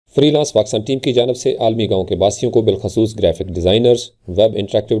Freelance Pakistan team की जानब से आलमी गाँव के वासियों को बिलखसूस graphic designers, web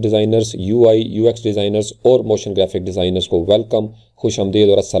interactive designers, UI UX designers और मोशन ग्राफिक डिज़ाइनर्स को वेलकम, खुशआमदीद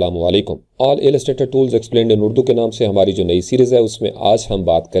और अस्सलाम वालेकुम। ऑल इलस्ट्रेटर टूल्स एक्सप्लेन्ड इन उर्दू के नाम से हमारी जो नई सीरीज़ है उसमें आज हम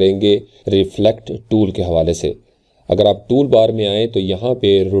बात करेंगे रिफ्लेक्ट टूल के हवाले से। अगर आप टूल बार में आएँ तो यहाँ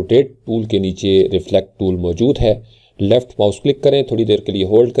पे रोटेट टूल के नीचे रिफ्लेक्ट टूल मौजूद है। लेफ़्ट माउस क्लिक करें, थोड़ी देर के लिए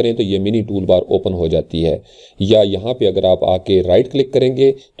होल्ड करें तो ये मिनी टूल बार ओपन हो जाती है, या यहाँ पे अगर आप आके राइट क्लिक करेंगे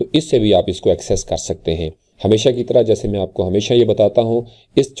तो इससे भी आप इसको एक्सेस कर सकते हैं। हमेशा की तरह जैसे मैं आपको हमेशा ये बताता हूँ,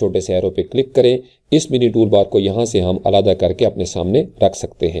 इस छोटे से एरो पे क्लिक करें, इस मिनी टूल बार को यहाँ से हम अलग करके अपने सामने रख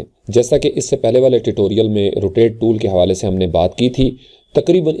सकते हैं। जैसा कि इससे पहले वाले ट्यूटोरियल में रोटेट टूल के हवाले से हमने बात की थी,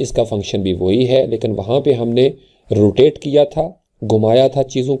 तकरीबन इसका फंक्शन भी वही है, लेकिन वहाँ पे हमने रोटेट किया था, घुमाया था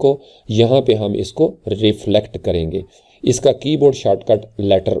चीज़ों को। यहाँ पे हम इसको रिफ्लेक्ट करेंगे। इसका कीबोर्ड शॉर्टकट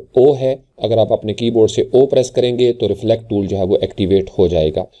लेटर O है। अगर आप अपने कीबोर्ड से O प्रेस करेंगे तो रिफ्लेक्ट टूल जो है वो एक्टिवेट हो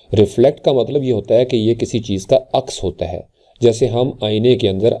जाएगा। रिफ्लेक्ट का मतलब ये होता है कि ये किसी चीज़ का अक्स होता है। जैसे हम आईने के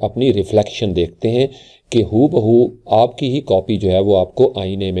अंदर अपनी रिफ्लेक्शन देखते हैं कि हूबहू आपकी ही कॉपी जो है वो आपको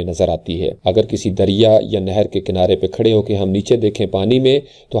आईने में नज़र आती है। अगर किसी दरिया या नहर के किनारे पे खड़े होकर हम नीचे देखें पानी में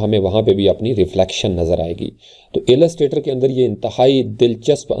तो हमें वहाँ पे भी अपनी रिफ्लेक्शन नज़र आएगी। तो इलस्ट्रेटर के अंदर ये इंतहाई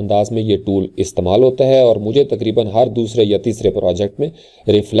दिलचस्प अंदाज में ये टूल इस्तेमाल होता है और मुझे तकरीबन हर दूसरे या तीसरे प्रोजेक्ट में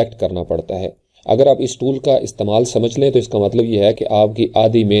रिफ्लेक्ट करना पड़ता है। अगर आप इस टूल का इस्तेमाल समझ लें तो इसका मतलब ये है कि आपकी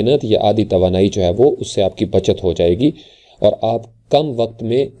आधी मेहनत या आधी तवानाई जो है वो उससे आपकी बचत हो जाएगी और आप कम वक्त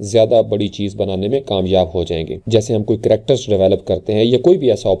में ज़्यादा बड़ी चीज़ बनाने में कामयाब हो जाएंगे। जैसे हम कोई करैक्टर्स डेवलप करते हैं या कोई भी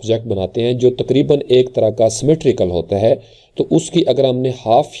ऐसा ऑब्जेक्ट बनाते हैं जो तकरीबन एक तरह का सिमेट्रिकल होता है, तो उसकी अगर हमने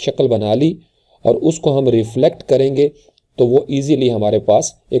हाफ शक्ल बना ली और उसको हम रिफ्लेक्ट करेंगे तो वो इजीली हमारे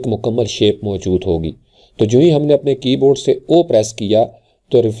पास एक मुकम्मल शेप मौजूद होगी। तो जो ही हमने अपने कीबोर्ड से O प्रेस किया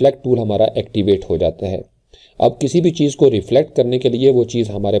तो रिफ्लेक्ट टूल हमारा एक्टिवेट हो जाता है। अब किसी भी चीज़ को रिफ्लेक्ट करने के लिए वो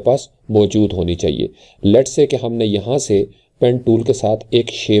चीज़ हमारे पास मौजूद होनी चाहिए। लेट्स से कि हमने यहाँ से पेन टूल के साथ एक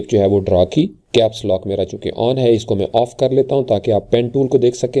शेप जो है वो ड्रा की। कैप्स लॉक मेरा चूँकि ऑन है, इसको मैं ऑफ कर लेता हूँ ताकि आप पेन टूल को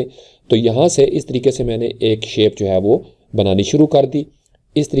देख सकें। तो यहाँ से इस तरीके से मैंने एक शेप जो है वो बनानी शुरू कर दी।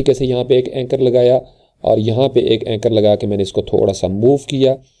 इस तरीके से यहाँ पे एक एंकर लगाया और यहाँ पे एक एंकर लगा के मैंने इसको थोड़ा सा मूव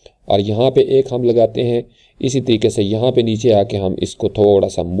किया और यहाँ पे एक हम लगाते हैं। इसी तरीके से यहाँ पे नीचे आके हम इसको थोड़ा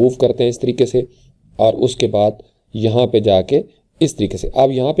सा मूव करते हैं इस तरीके से, और उसके बाद यहाँ पे जाके इस तरीके से।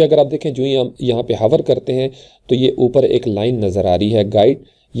 अब यहाँ पे अगर आप देखें, जो ही हम यहाँ पे हवर करते हैं तो ये ऊपर एक लाइन नज़र आ रही है गाइड,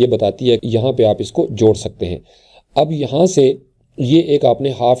 ये बताती है यहाँ पे आप इसको जोड़ सकते हैं। अब यहाँ से ये एक आपने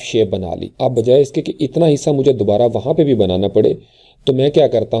हाफ शेप बना ली। अब बजाय इसके कि इतना हिस्सा मुझे दोबारा वहाँ पे भी बनाना पड़े तो मैं क्या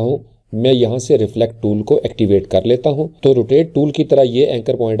करता हूँ, मैं यहाँ से रिफ्लेक्ट टूल को एक्टिवेट कर लेता हूँ। तो रोटेट टूल की तरह ये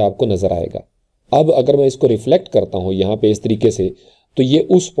एंकर पॉइंट आपको नज़र आएगा। अब अगर मैं इसको रिफ्लेक्ट करता हूँ यहाँ पे इस तरीके से, तो ये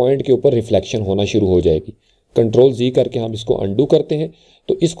उस पॉइंट के ऊपर रिफ्लेक्शन होना शुरू हो जाएगी। कंट्रोल Z करके हम इसको अंडू करते हैं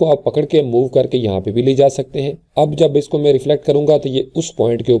तो इसको आप पकड़ के मूव करके यहाँ पे भी ले जा सकते हैं। अब जब इसको मैं रिफ्लेक्ट करूँगा तो ये उस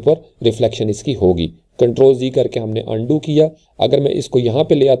पॉइंट के ऊपर रिफ्लेक्शन इसकी होगी। कंट्रोल Z करके हमने अंडू किया। अगर मैं इसको यहाँ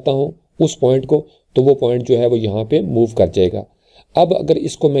पे ले आता हूँ उस पॉइंट को, तो वो पॉइंट जो है वो यहाँ पे मूव कर जाएगा। अब अगर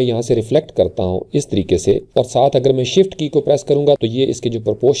इसको मैं यहाँ से रिफ्लेक्ट करता हूँ इस तरीके से और साथ अगर मैं शिफ्ट की को प्रेस करूँगा तो ये इसके जो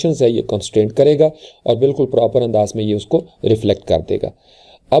प्रोपोर्शंस है ये कंस्ट्रेंट करेगा और बिल्कुल प्रॉपर अंदाज में ये उसको रिफ्लेक्ट कर देगा।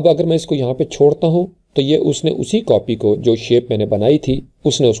 अब अगर मैं इसको यहाँ पे छोड़ता हूँ तो ये उसने उसी कॉपी को जो शेप मैंने बनाई थी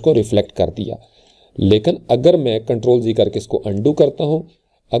उसने उसको रिफ्लेक्ट कर दिया। लेकिन अगर मैं कंट्रोल Z करके इसको अंडू करता हूँ,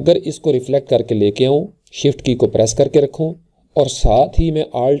 अगर इसको रिफ्लेक्ट करके लेके आऊँ, शिफ्ट की को प्रेस करके रखूँ और साथ ही मैं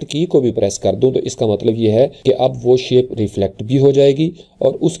आल्ट की को भी प्रेस कर दूं, तो इसका मतलब ये है कि अब वो शेप रिफ्लेक्ट भी हो जाएगी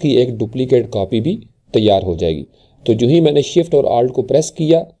और उसकी एक डुप्लीकेट कॉपी भी तैयार हो जाएगी। तो जो ही मैंने शिफ्ट और आल्ट को प्रेस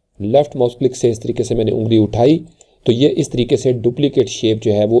किया, लेफ्ट माउस क्लिक से इस तरीके से मैंने उंगली उठाई, तो ये इस तरीके से डुप्लीकेट शेप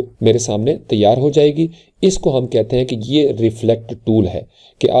जो है वो मेरे सामने तैयार हो जाएगी। इसको हम कहते हैं कि ये रिफ्लेक्ट टूल है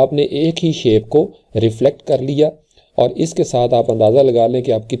कि आपने एक ही शेप को रिफ्लेक्ट कर लिया और इसके साथ आप अंदाज़ा लगा लें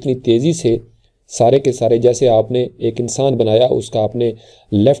कि आप कितनी तेज़ी से सारे के सारे, जैसे आपने एक इंसान बनाया उसका आपने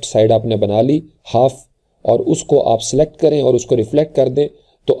लेफ़्ट साइड आपने बना ली हाफ, और उसको आप सिलेक्ट करें और उसको रिफ्लेक्ट कर दें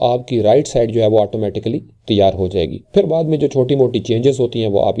तो आपकी राइट साइड जो है वो ऑटोमेटिकली तैयार हो जाएगी। फिर बाद में जो छोटी मोटी चेंजेस होती हैं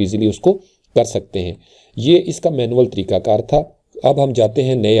वो आप इजीली उसको कर सकते हैं। ये इसका मैनुअल तरीकाकार था। अब हम जाते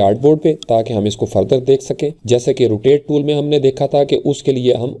हैं नए आर्टबोर्ड पे ताकि हम इसको फर्दर देख सकें। जैसे कि रोटेट टूल में हमने देखा था कि उसके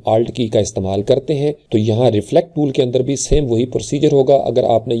लिए हम आल्ट की का इस्तेमाल करते हैं, तो यहाँ रिफ्लेक्ट टूल के अंदर भी सेम वही प्रोसीजर होगा। अगर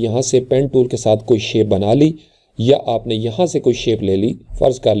आपने यहाँ से पेन टूल के साथ कोई शेप बना ली या आपने यहाँ से कोई शेप ले ली,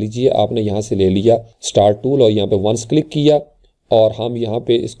 फ़र्ज़ कर लीजिए आपने यहाँ से ले लिया स्टार्ट टूल और यहाँ पे वंस क्लिक किया और हम यहाँ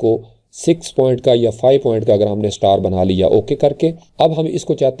पे इसको 6 पॉइंट का या 5 पॉइंट का अगर हमने स्टार बना लिया ओके करके, अब हम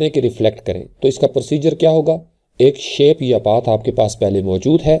इसको चाहते हैं कि रिफ्लेक्ट करें। तो इसका प्रोसीजर क्या होगा, एक शेप या पाथ आपके पास पहले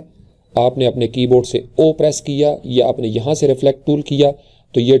मौजूद है, आपने अपने कीबोर्ड से O प्रेस किया या आपने यहाँ से रिफ्लेक्ट टूल किया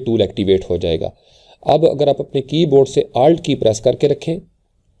तो ये टूल एक्टिवेट हो जाएगा। अब अगर आप अपने कीबोर्ड से Alt की प्रेस करके रखें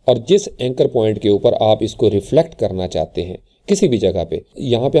और जिस एंकर पॉइंट के ऊपर आप इसको रिफ्लेक्ट करना चाहते हैं किसी भी जगह पे,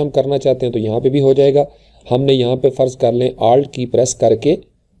 यहाँ पे हम करना चाहते हैं तो यहाँ पे भी हो जाएगा। हमने यहाँ पे फ़र्ज़ कर लें Alt की प्रेस करके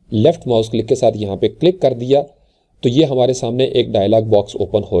लेफ़्ट माउस क्लिक के साथ यहाँ पे क्लिक कर दिया तो ये हमारे सामने एक डायलॉग बॉक्स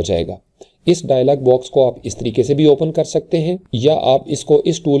ओपन हो जाएगा। इस डायलॉग बॉक्स को आप इस तरीके से भी ओपन कर सकते हैं या आप इसको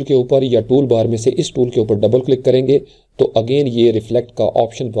इस टूल के ऊपर या टूल बार में से इस टूल के ऊपर डबल क्लिक करेंगे तो अगेन ये रिफ्लेक्ट का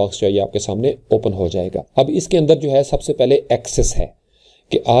ऑप्शन बॉक्स जो है आपके सामने ओपन हो जाएगा। अब इसके अंदर जो है सबसे पहले एक्सेस है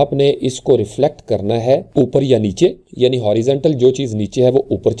कि आपने इसको रिफ्लेक्ट करना है ऊपर या नीचे, यानी हॉरिजॉन्टल जो चीज़ नीचे है वो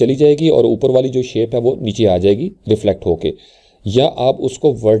ऊपर चली जाएगी और ऊपर वाली जो शेप है वो नीचे आ जाएगी रिफ्लेक्ट होके, या आप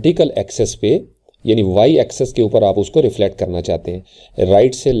उसको वर्टिकल एक्सेस पे यानी वाई एक्सेस के ऊपर आप उसको रिफ्लेक्ट करना चाहते हैं,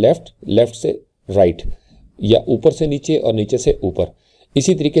 राइट से लेफ्ट, लेफ्ट से राइट, या ऊपर से नीचे और नीचे से ऊपर।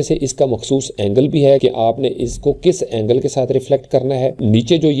 इसी तरीके से इसका मखसूस एंगल भी है कि आपने इसको किस एंगल के साथ रिफ्लेक्ट करना है।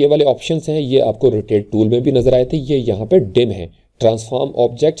 नीचे जो ये वाले ऑप्शंस हैं ये आपको रोटेट टूल में भी नजर आए थे, ये यहाँ पे डिम है, ट्रांसफॉर्म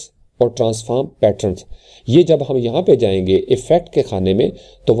ऑब्जेक्ट्स और ट्रांसफॉर्म पैटर्न्स। ये जब हम यहाँ पे जाएंगे इफेक्ट के खाने में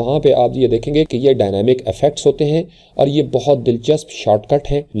तो वहाँ पे आप ये देखेंगे कि ये डायनामिक इफेक्ट्स होते हैं और ये बहुत दिलचस्प शॉर्टकट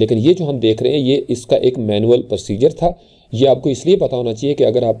हैं। लेकिन ये जो हम देख रहे हैं ये इसका एक मैनुअल प्रोसीजर था। ये आपको इसलिए पता होना चाहिए कि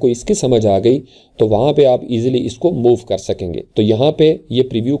अगर आपको इसकी समझ आ गई तो वहाँ पे आप इजीली इसको मूव कर सकेंगे। तो यहाँ पे ये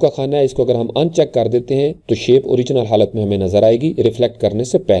प्रीव्यू का खाना है, इसको अगर हम अनचेक कर देते हैं तो शेप ओरिजिनल हालत में हमें नजर आएगी रिफ्लेक्ट करने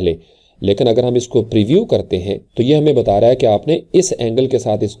से पहले। लेकिन अगर हम इसको प्रीव्यू करते हैं तो ये हमें बता रहा है कि आपने इस एंगल के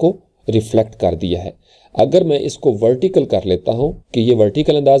साथ इसको रिफ्लेक्ट कर दिया है। अगर मैं इसको वर्टिकल कर लेता हूं कि ये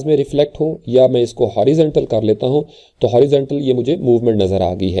वर्टिकल अंदाज में रिफ्लेक्ट हो, या मैं इसको हॉरिजॉन्टल कर लेता हूं तो हॉरिजॉन्टल ये मुझे मूवमेंट नजर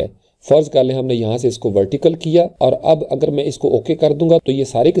आ गई है। फर्ज कर लें हमने यहाँ से इसको वर्टिकल किया और अब अगर मैं इसको ओके कर दूंगा तो ये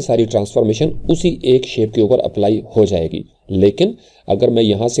सारी की सारी ट्रांसफॉर्मेशन उसी एक शेप के ऊपर अप्लाई हो जाएगी। लेकिन अगर मैं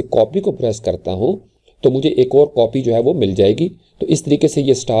यहाँ से कॉपी को प्रेस करता हूँ तो मुझे एक और कॉपी जो है वो मिल जाएगी। तो इस तरीके से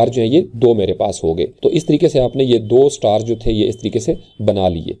ये स्टार जो है ये दो मेरे पास हो गए। तो इस तरीके से आपने ये दो स्टार जो थे ये इस तरीके से बना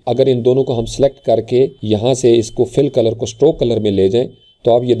लिए। अगर इन दोनों को हम सिलेक्ट करके यहाँ से इसको फिल कलर को स्ट्रोक कलर में ले जाएं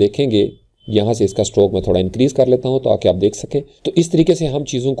तो आप ये देखेंगे यहाँ से इसका स्ट्रोक मैं थोड़ा इंक्रीज कर लेता हूँ ताकि आप देख सकें। तो इस तरीके से हम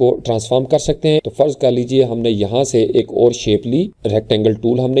चीज़ों को ट्रांसफॉर्म कर सकते हैं। तो फर्ज कर लीजिए हमने यहाँ से एक और शेप ली, रेक्टेंगल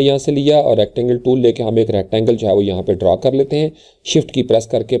टूल हमने यहाँ से लिया और रेक्टेंगल टूल लेके हम एक रेक्टेंगल जो है वो यहाँ पे ड्रॉ कर लेते हैं। शिफ्ट की प्रेस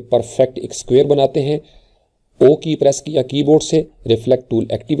करके परफेक्ट एक स्क्वायर बनाते हैं। ओ की प्रेस किया कीबोर्ड से, रिफ्लेक्ट टूल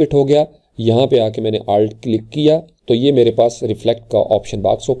एक्टिवेट हो गया। यहाँ पे आके मैंने Alt क्लिक किया तो ये मेरे पास रिफ्लेक्ट का ऑप्शन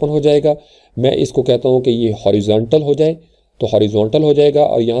बॉक्स ओपन हो जाएगा। मैं इसको कहता हूँ कि ये हॉरिजॉन्टल हो जाए तो हॉरिजॉन्टल हो जाएगा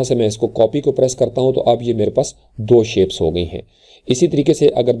और यहाँ से मैं इसको कॉपी को प्रेस करता हूँ तो अब ये मेरे पास दो शेप्स हो गई हैं। इसी तरीके से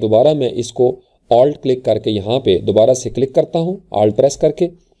अगर दोबारा मैं इसको Alt क्लिक करके यहाँ पे दोबारा से क्लिक करता हूँ Alt प्रेस करके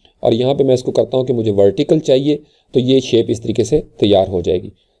और यहाँ पे मैं इसको करता हूँ कि मुझे वर्टिकल चाहिए तो ये शेप इस तरीके से तैयार हो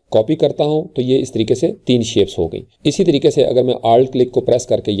जाएगी। कॉपी करता हूँ तो ये इस तरीके से तीन शेप्स हो गई। इसी तरीके से अगर मैं Alt क्लिक को प्रेस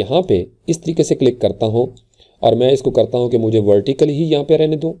करके यहाँ पे इस तरीके से क्लिक करता हूँ और मैं इसको करता हूँ कि मुझे वर्टिकल ही यहाँ पे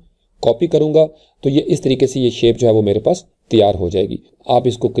रहने दो, कॉपी करूँगा तो ये इस तरीके से ये शेप जो है वो मेरे पास तैयार हो जाएगी। आप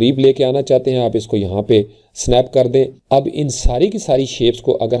इसको करीब लेके आना चाहते हैं आप इसको यहाँ पे स्नैप कर दें। अब इन सारी की सारी शेप्स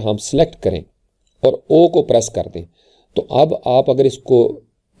को अगर हम सिलेक्ट करें और ओ को प्रेस कर दें तो अब आप अगर इसको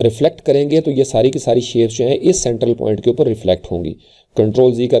रिफ्लेक्ट करेंगे तो ये सारी की सारी शेप्स जो हैं इस सेंट्रल पॉइंट के ऊपर रिफ्लेक्ट होंगी।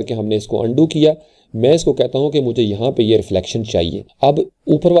 कंट्रोल जी करके हमने इसको अंडू किया। मैं इसको कहता हूं कि मुझे यहाँ पे ये रिफ्लेक्शन चाहिए। अब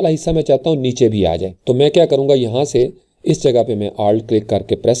ऊपर वाला हिस्सा मैं चाहता हूँ नीचे भी आ जाए तो मैं क्या करूँगा, यहाँ से इस जगह पे मैं Alt क्लिक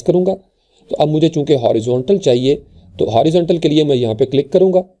करके प्रेस करूँगा। तो अब मुझे चूंकि हॉरिजॉन्टल चाहिए तो हॉरिजॉन्टल के लिए मैं यहाँ पे क्लिक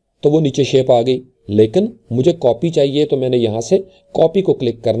करूँगा तो वो नीचे शेप आ गई। लेकिन मुझे कॉपी चाहिए तो मैंने यहाँ से कॉपी को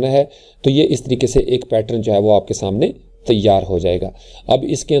क्लिक करना है तो ये इस तरीके से एक पैटर्न जो है वो आपके सामने तैयार हो जाएगा। अब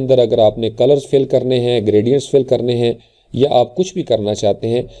इसके अंदर अगर आपने कलर्स फिल करने हैं, ग्रेडियंट्स फिल करने हैं या आप कुछ भी करना चाहते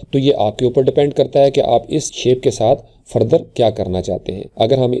हैं तो ये आपके ऊपर डिपेंड करता है कि आप इस शेप के साथ फर्दर क्या करना चाहते हैं।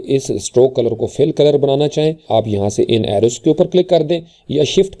 अगर हम इस स्ट्रोक कलर को फिल कलर बनाना चाहें आप यहाँ से इन एरोस के ऊपर क्लिक कर दें या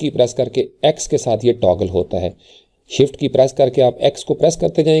शिफ्ट की प्रेस करके एक्स के साथ ये टॉगल होता है। शिफ्ट की प्रेस करके आप एक्स को प्रेस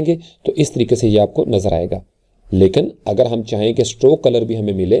करते जाएंगे तो इस तरीके से ये आपको नजर आएगा। लेकिन अगर हम चाहें कि स्ट्रोक कलर भी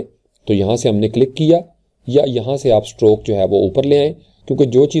हमें मिले तो यहाँ से हमने क्लिक किया या यहाँ से आप स्ट्रोक जो है वो ऊपर ले आए, क्योंकि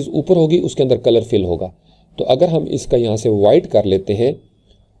जो चीज़ ऊपर होगी उसके अंदर कलर फिल होगा। तो अगर हम इसका यहाँ से वाइट कर लेते हैं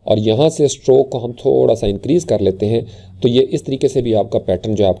और यहाँ से स्ट्रोक को हम थोड़ा सा इंक्रीज कर लेते हैं तो ये इस तरीके से भी आपका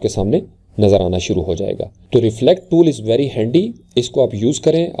पैटर्न जो है आपके सामने नज़र आना शुरू हो जाएगा। तो reflect tool is very handy, इसको आप यूज़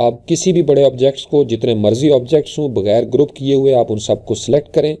करें। आप किसी भी बड़े ऑब्जेक्ट्स को, जितने मर्जी ऑब्जेक्ट्स हों बगैर ग्रुप किए हुए, आप उन सबको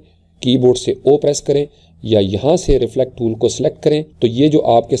सिलेक्ट करें, कीबोर्ड से ओ प्रेस करें या यहाँ से रिफ्लेक्ट टूल को सिलेक्ट करें तो ये जो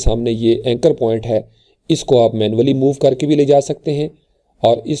आपके सामने ये एंकर पॉइंट है इसको आप मैनुअली मूव करके भी ले जा सकते हैं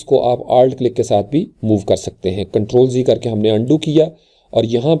और इसको आप Alt क्लिक के साथ भी मूव कर सकते हैं। कंट्रोल जी करके हमने अंडू किया और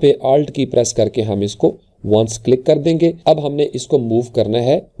यहाँ पे Alt की प्रेस करके हम इसको वंस क्लिक कर देंगे। अब हमने इसको मूव करना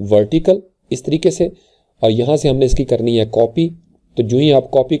है वर्टिकल इस तरीके से, और यहाँ से हमने इसकी करनी है कॉपी। तो जो ही आप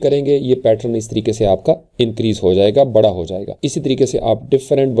कॉपी करेंगे ये पैटर्न इस तरीके से आपका इंक्रीज हो जाएगा, बड़ा हो जाएगा। इसी तरीके से आप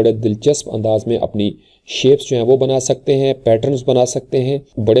डिफरेंट बड़े दिलचस्प अंदाज में अपनी शेप्स जो हैं वो बना सकते हैं, पैटर्न्स बना सकते हैं।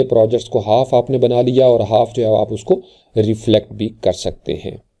 बड़े प्रोजेक्ट्स को हाफ आपने बना लिया और हाफ जो है आप उसको रिफ्लेक्ट भी कर सकते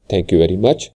हैं। Thank you very much.